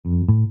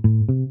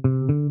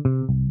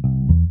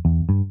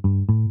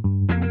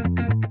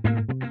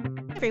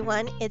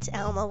everyone, it's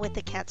Alma with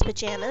the Cat's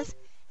Pajamas,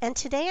 and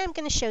today I'm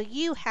going to show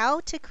you how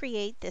to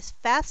create this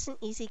fast and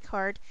easy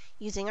card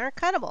using our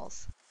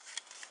Cutables.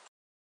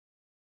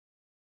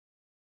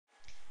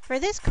 For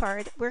this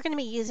card, we're going to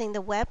be using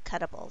the Web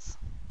Cutables.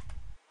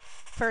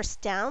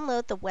 First,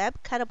 download the Web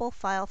Cutable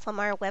file from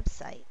our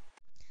website.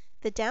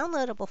 The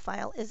downloadable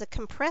file is a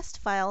compressed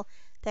file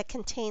that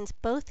contains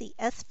both the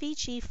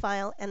SVG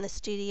file and the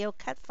Studio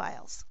Cut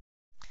files.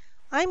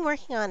 I'm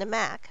working on a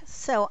Mac,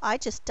 so I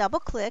just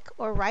double-click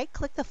or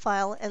right-click the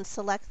file and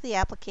select the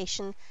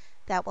application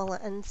that will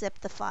unzip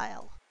the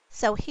file.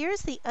 So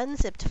here's the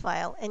unzipped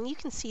file, and you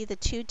can see the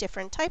two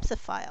different types of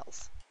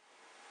files.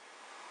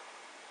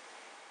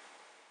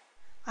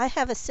 I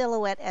have a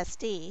Silhouette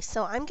SD,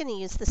 so I'm going to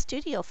use the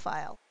Studio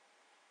file.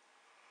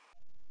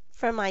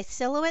 For my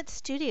Silhouette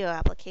Studio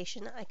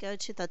application, I go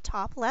to the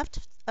top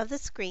left of the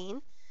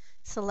screen,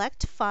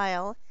 select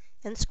File,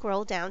 and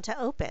scroll down to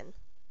Open.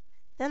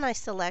 Then I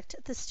select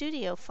the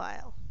Studio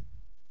file.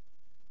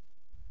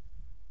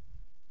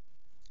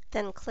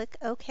 Then click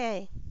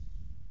OK.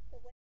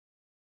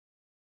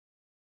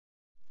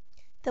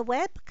 The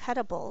Web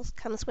Cutables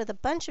comes with a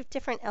bunch of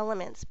different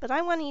elements, but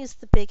I want to use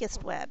the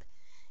biggest web.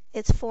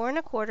 It's 4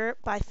 1/4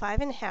 by 5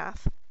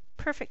 1/2,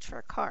 perfect for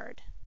a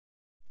card.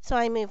 So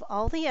I move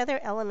all the other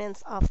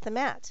elements off the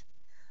mat.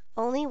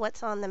 Only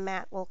what's on the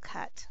mat will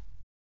cut.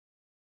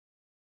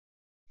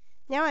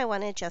 Now I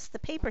want to adjust the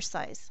paper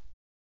size.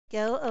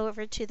 Go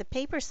over to the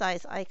paper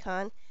size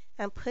icon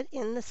and put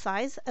in the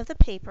size of the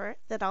paper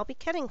that I'll be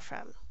cutting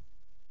from.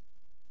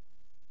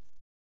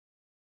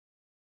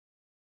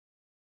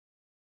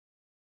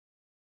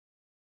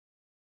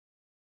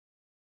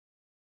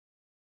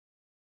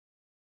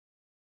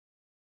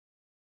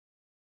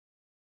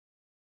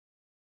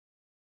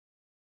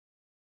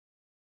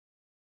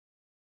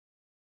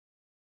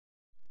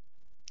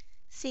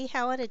 See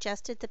how it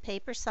adjusted the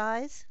paper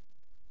size?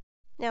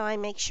 Now I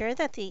make sure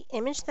that the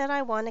image that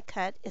I want to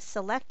cut is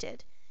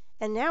selected,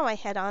 and now I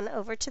head on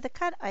over to the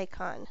cut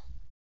icon.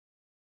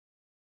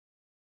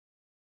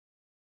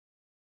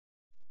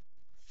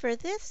 For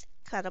this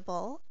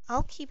cuttable,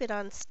 I'll keep it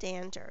on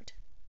standard.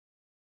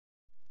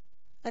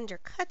 Under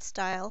Cut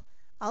Style,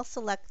 I'll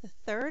select the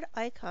third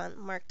icon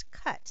marked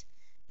Cut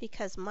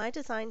because my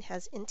design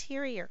has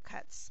interior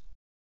cuts.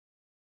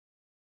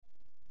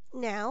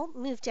 Now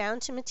move down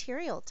to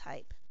Material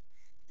Type.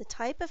 The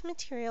type of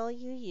material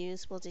you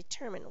use will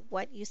determine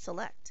what you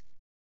select.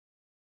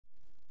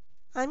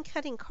 I'm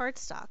cutting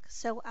cardstock,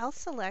 so I'll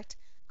select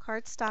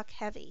Cardstock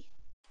Heavy.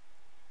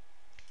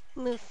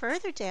 Move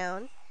further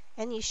down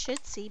and you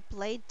should see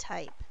Blade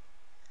Type.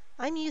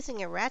 I'm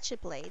using a ratchet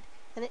blade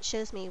and it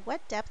shows me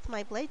what depth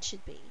my blade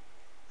should be.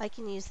 I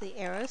can use the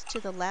arrows to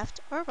the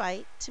left or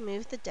right to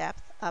move the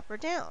depth up or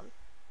down.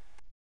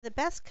 For the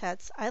best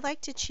cuts, I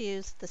like to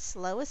choose the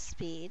slowest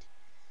speed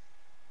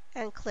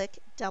and click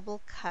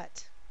Double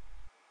Cut.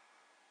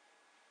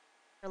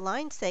 For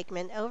line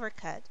segment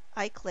overcut,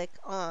 I click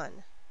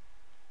On.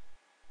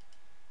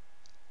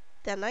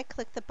 Then I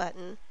click the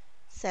button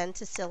Send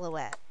to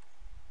Silhouette.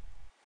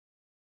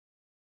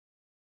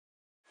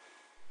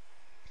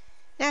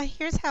 Now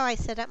here's how I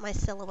set up my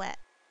silhouette.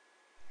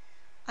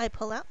 I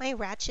pull out my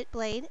ratchet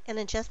blade and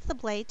adjust the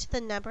blade to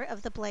the number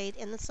of the blade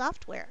in the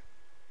software.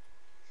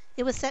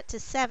 It was set to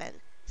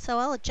 7, so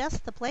I'll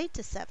adjust the blade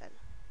to 7.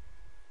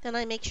 Then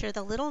I make sure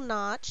the little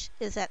notch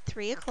is at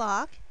 3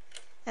 o'clock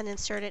and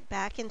insert it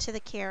back into the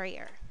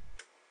carrier.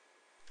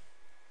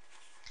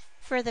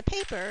 For the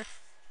paper,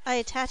 I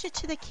attach it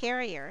to the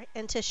carrier,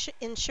 and to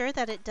ensure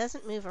that it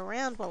doesn't move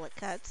around while it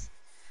cuts,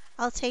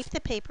 I'll tape the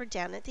paper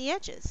down at the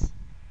edges.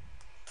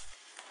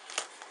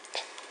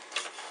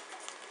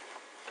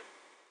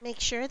 Make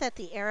sure that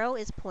the arrow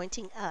is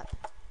pointing up.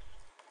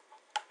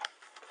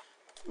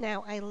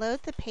 Now I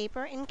load the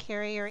paper and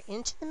carrier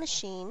into the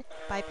machine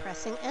by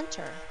pressing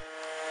Enter.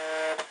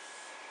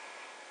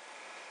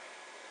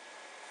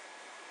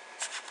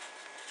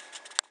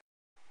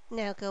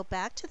 Now go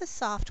back to the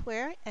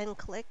software and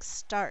click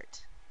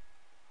Start.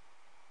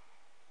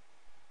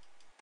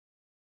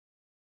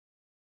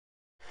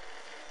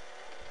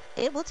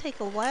 It will take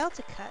a while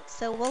to cut,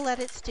 so we'll let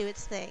it do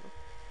its thing.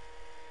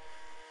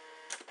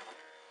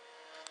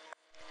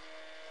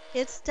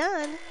 It's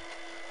done.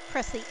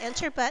 Press the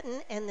Enter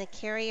button and the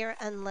carrier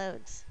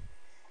unloads.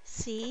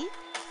 See?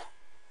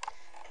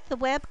 The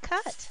web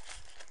cut.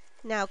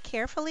 Now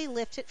carefully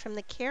lift it from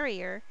the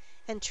carrier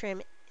and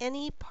trim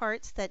any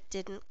parts that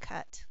didn't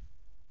cut.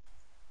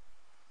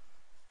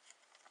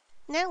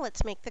 Now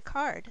let's make the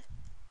card.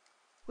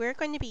 We're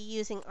going to be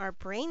using our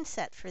brain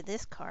set for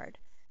this card,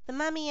 the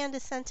Mummy and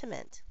a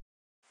Sentiment.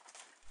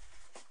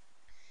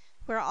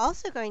 We're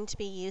also going to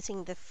be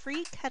using the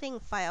free cutting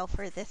file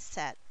for this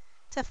set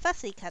to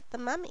fussy cut the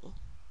mummy.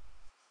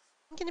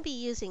 I'm going to be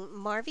using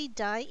Marvy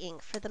dye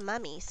ink for the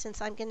mummy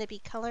since I'm going to be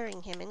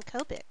coloring him in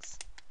Copics.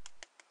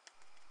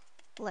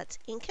 Let's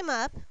ink him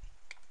up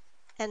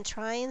and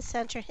try and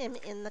center him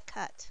in the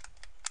cut.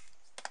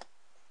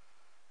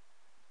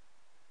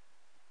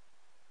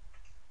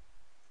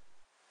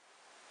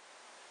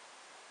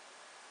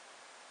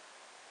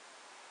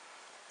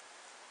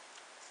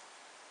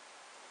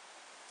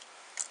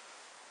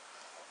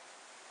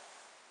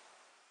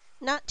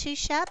 Not too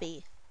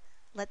shabby.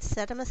 Let's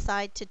set them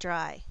aside to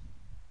dry.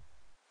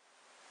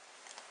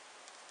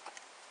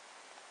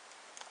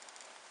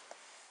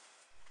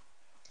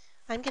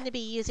 I'm going to be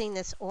using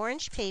this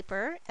orange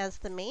paper as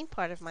the main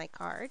part of my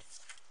card,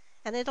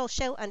 and it'll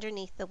show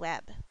underneath the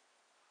web.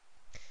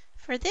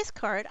 For this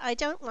card, I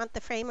don't want the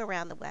frame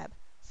around the web,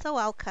 so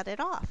I'll cut it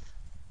off.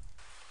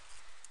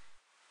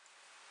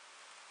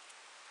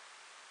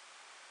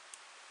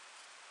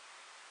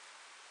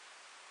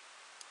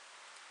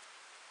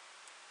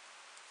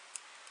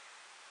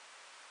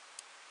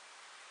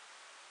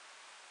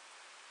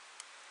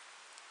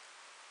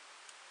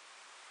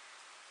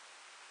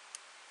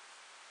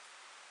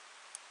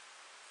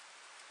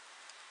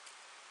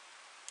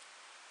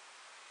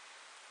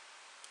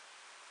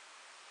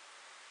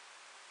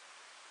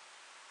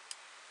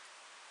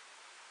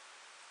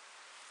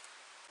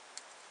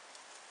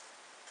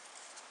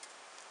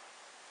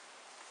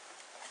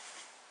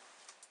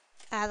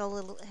 Add a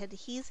little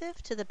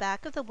adhesive to the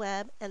back of the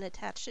web and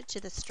attach it to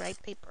the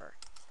striped paper.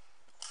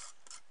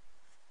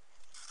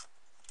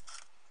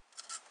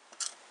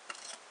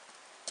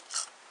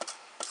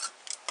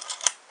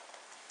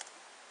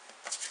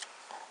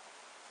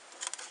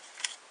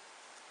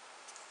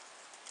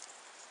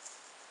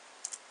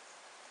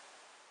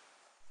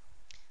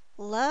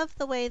 Love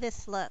the way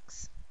this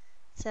looks.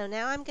 So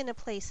now I'm going to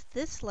place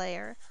this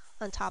layer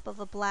on top of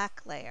a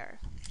black layer.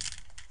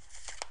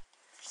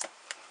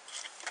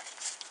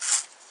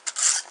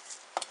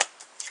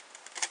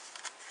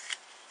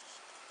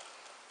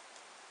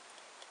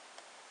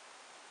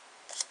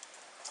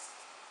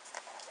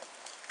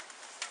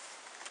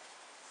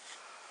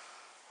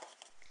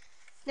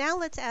 Now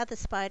let's add the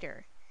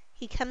spider.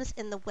 He comes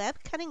in the web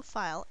cutting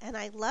file, and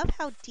I love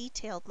how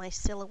detailed my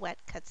silhouette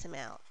cuts him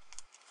out.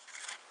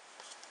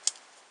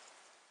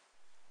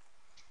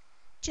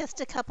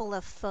 Just a couple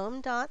of foam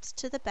dots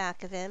to the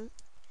back of him,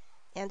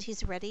 and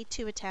he's ready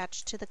to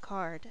attach to the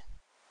card.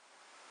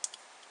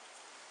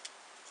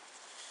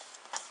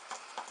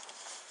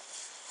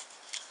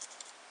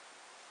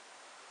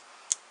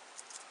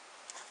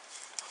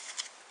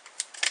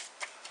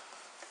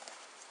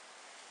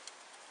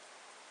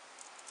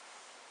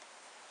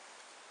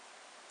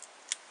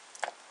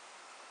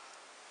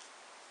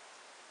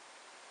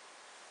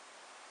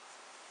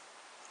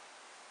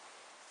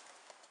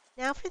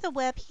 Now for the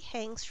web he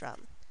hangs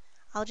from.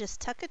 I'll just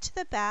tuck it to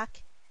the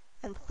back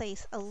and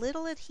place a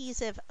little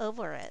adhesive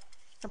over it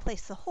and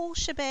place the whole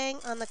shebang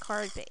on the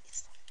card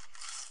base.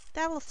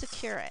 That will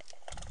secure it.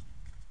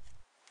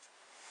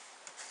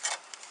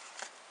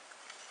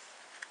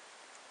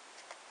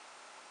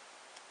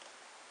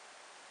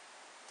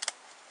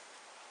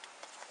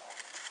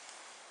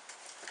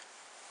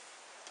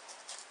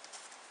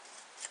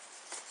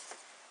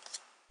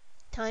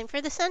 Time for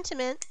the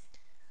sentiment.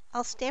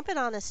 I'll stamp it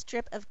on a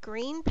strip of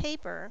green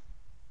paper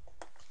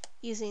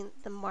using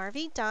the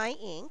Marvy dye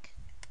ink.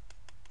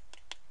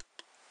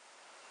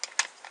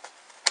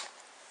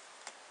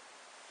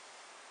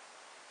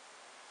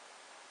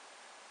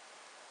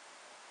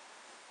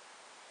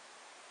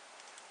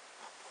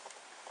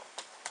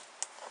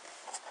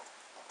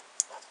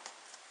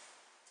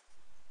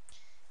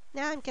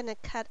 Now I'm going to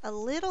cut a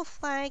little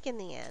flag in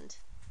the end.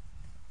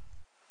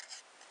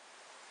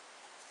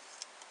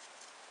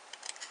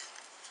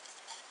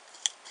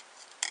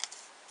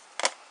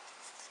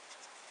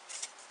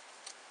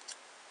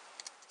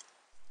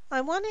 I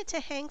want it to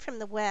hang from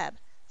the web,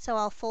 so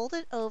I'll fold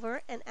it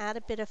over and add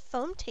a bit of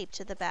foam tape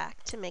to the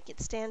back to make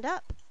it stand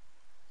up.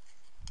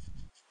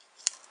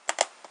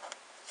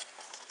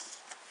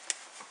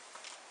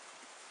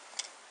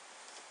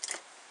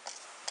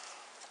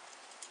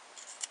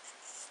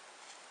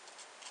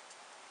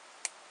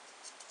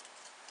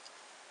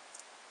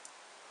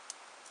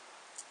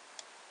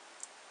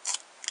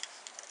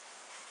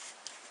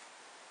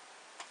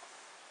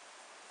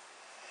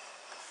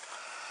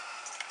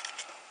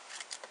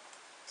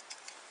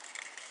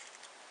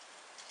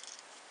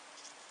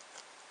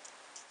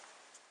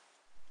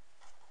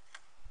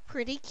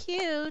 Pretty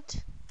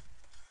cute.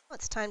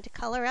 It's time to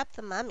color up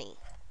the mummy.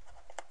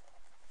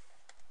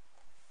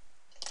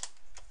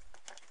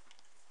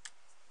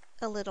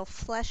 A little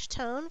flesh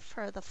tone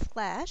for the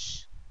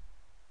flesh.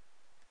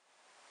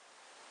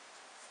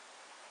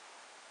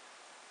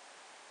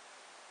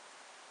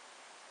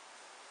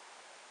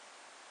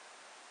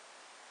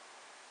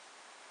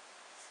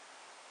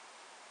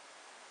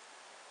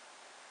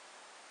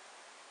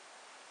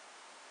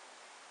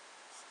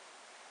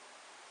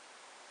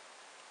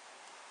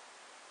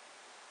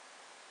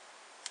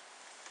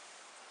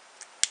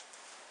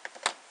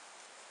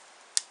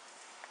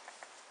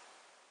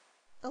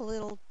 A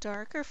little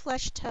darker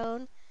flesh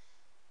tone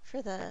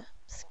for the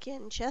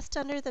skin just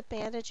under the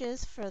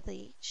bandages for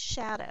the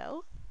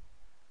shadow.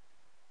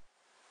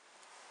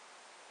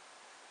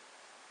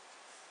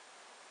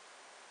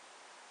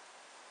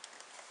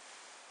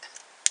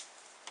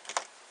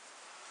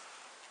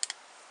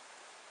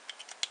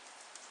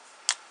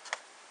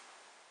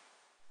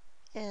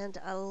 And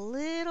a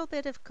little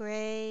bit of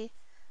gray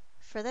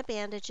for the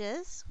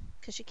bandages,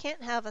 because you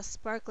can't have a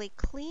sparkly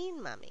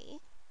clean mummy.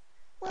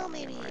 Well,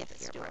 maybe if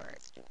it's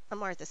a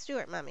Martha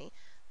Stewart mummy,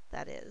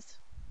 that is.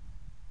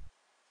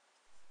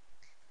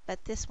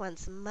 But this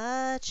one's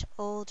much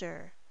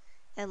older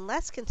and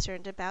less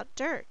concerned about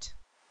dirt.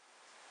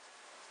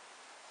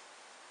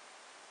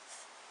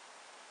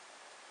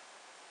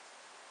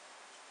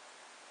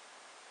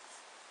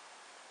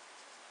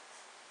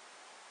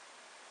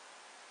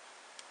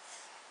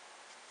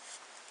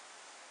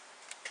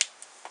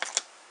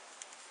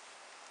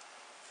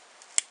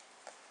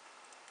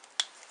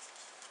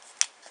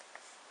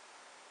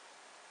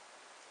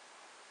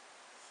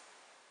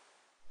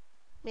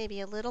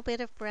 Maybe a little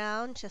bit of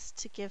brown just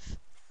to give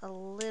a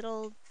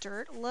little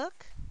dirt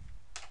look.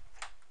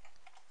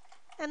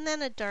 And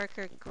then a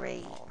darker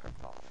gray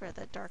purple for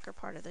the darker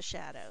part of the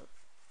shadow.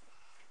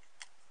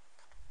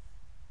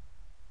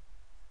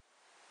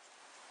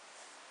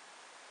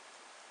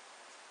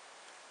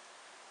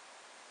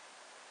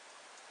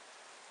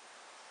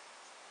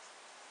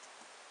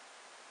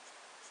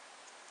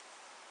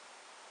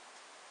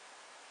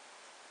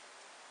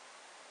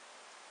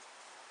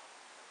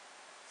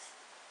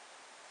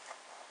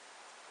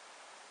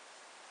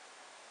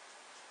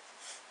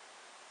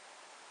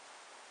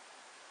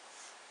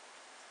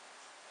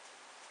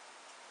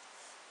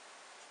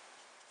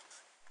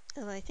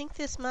 And I think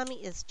this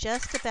mummy is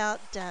just about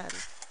done.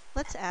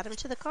 Let's add him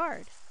to the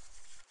card.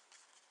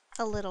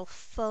 A little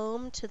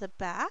foam to the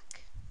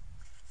back.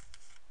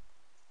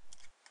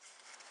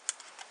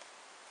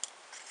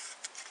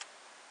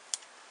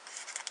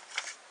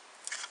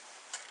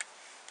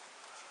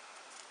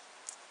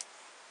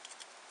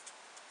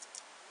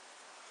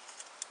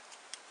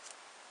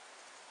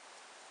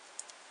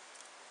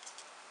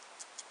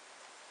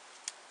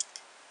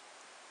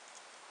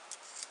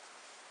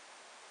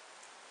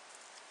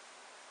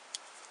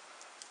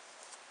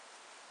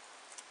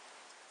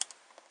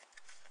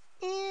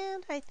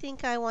 And I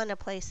think I want to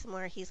place him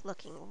where he's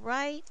looking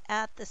right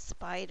at the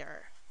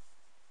spider.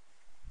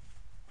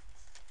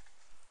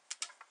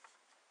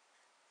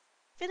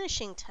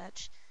 Finishing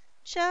touch,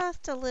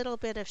 just a little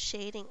bit of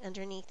shading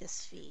underneath his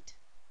feet.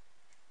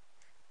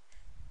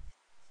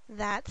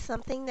 That's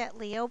something that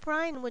Lee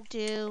O'Brien would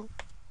do.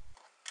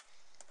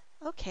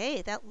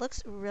 Okay, that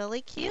looks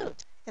really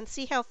cute. And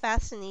see how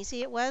fast and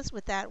easy it was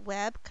with that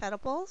Web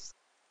Cutables?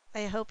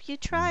 I hope you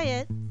try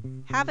it.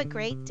 Have a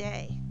great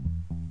day.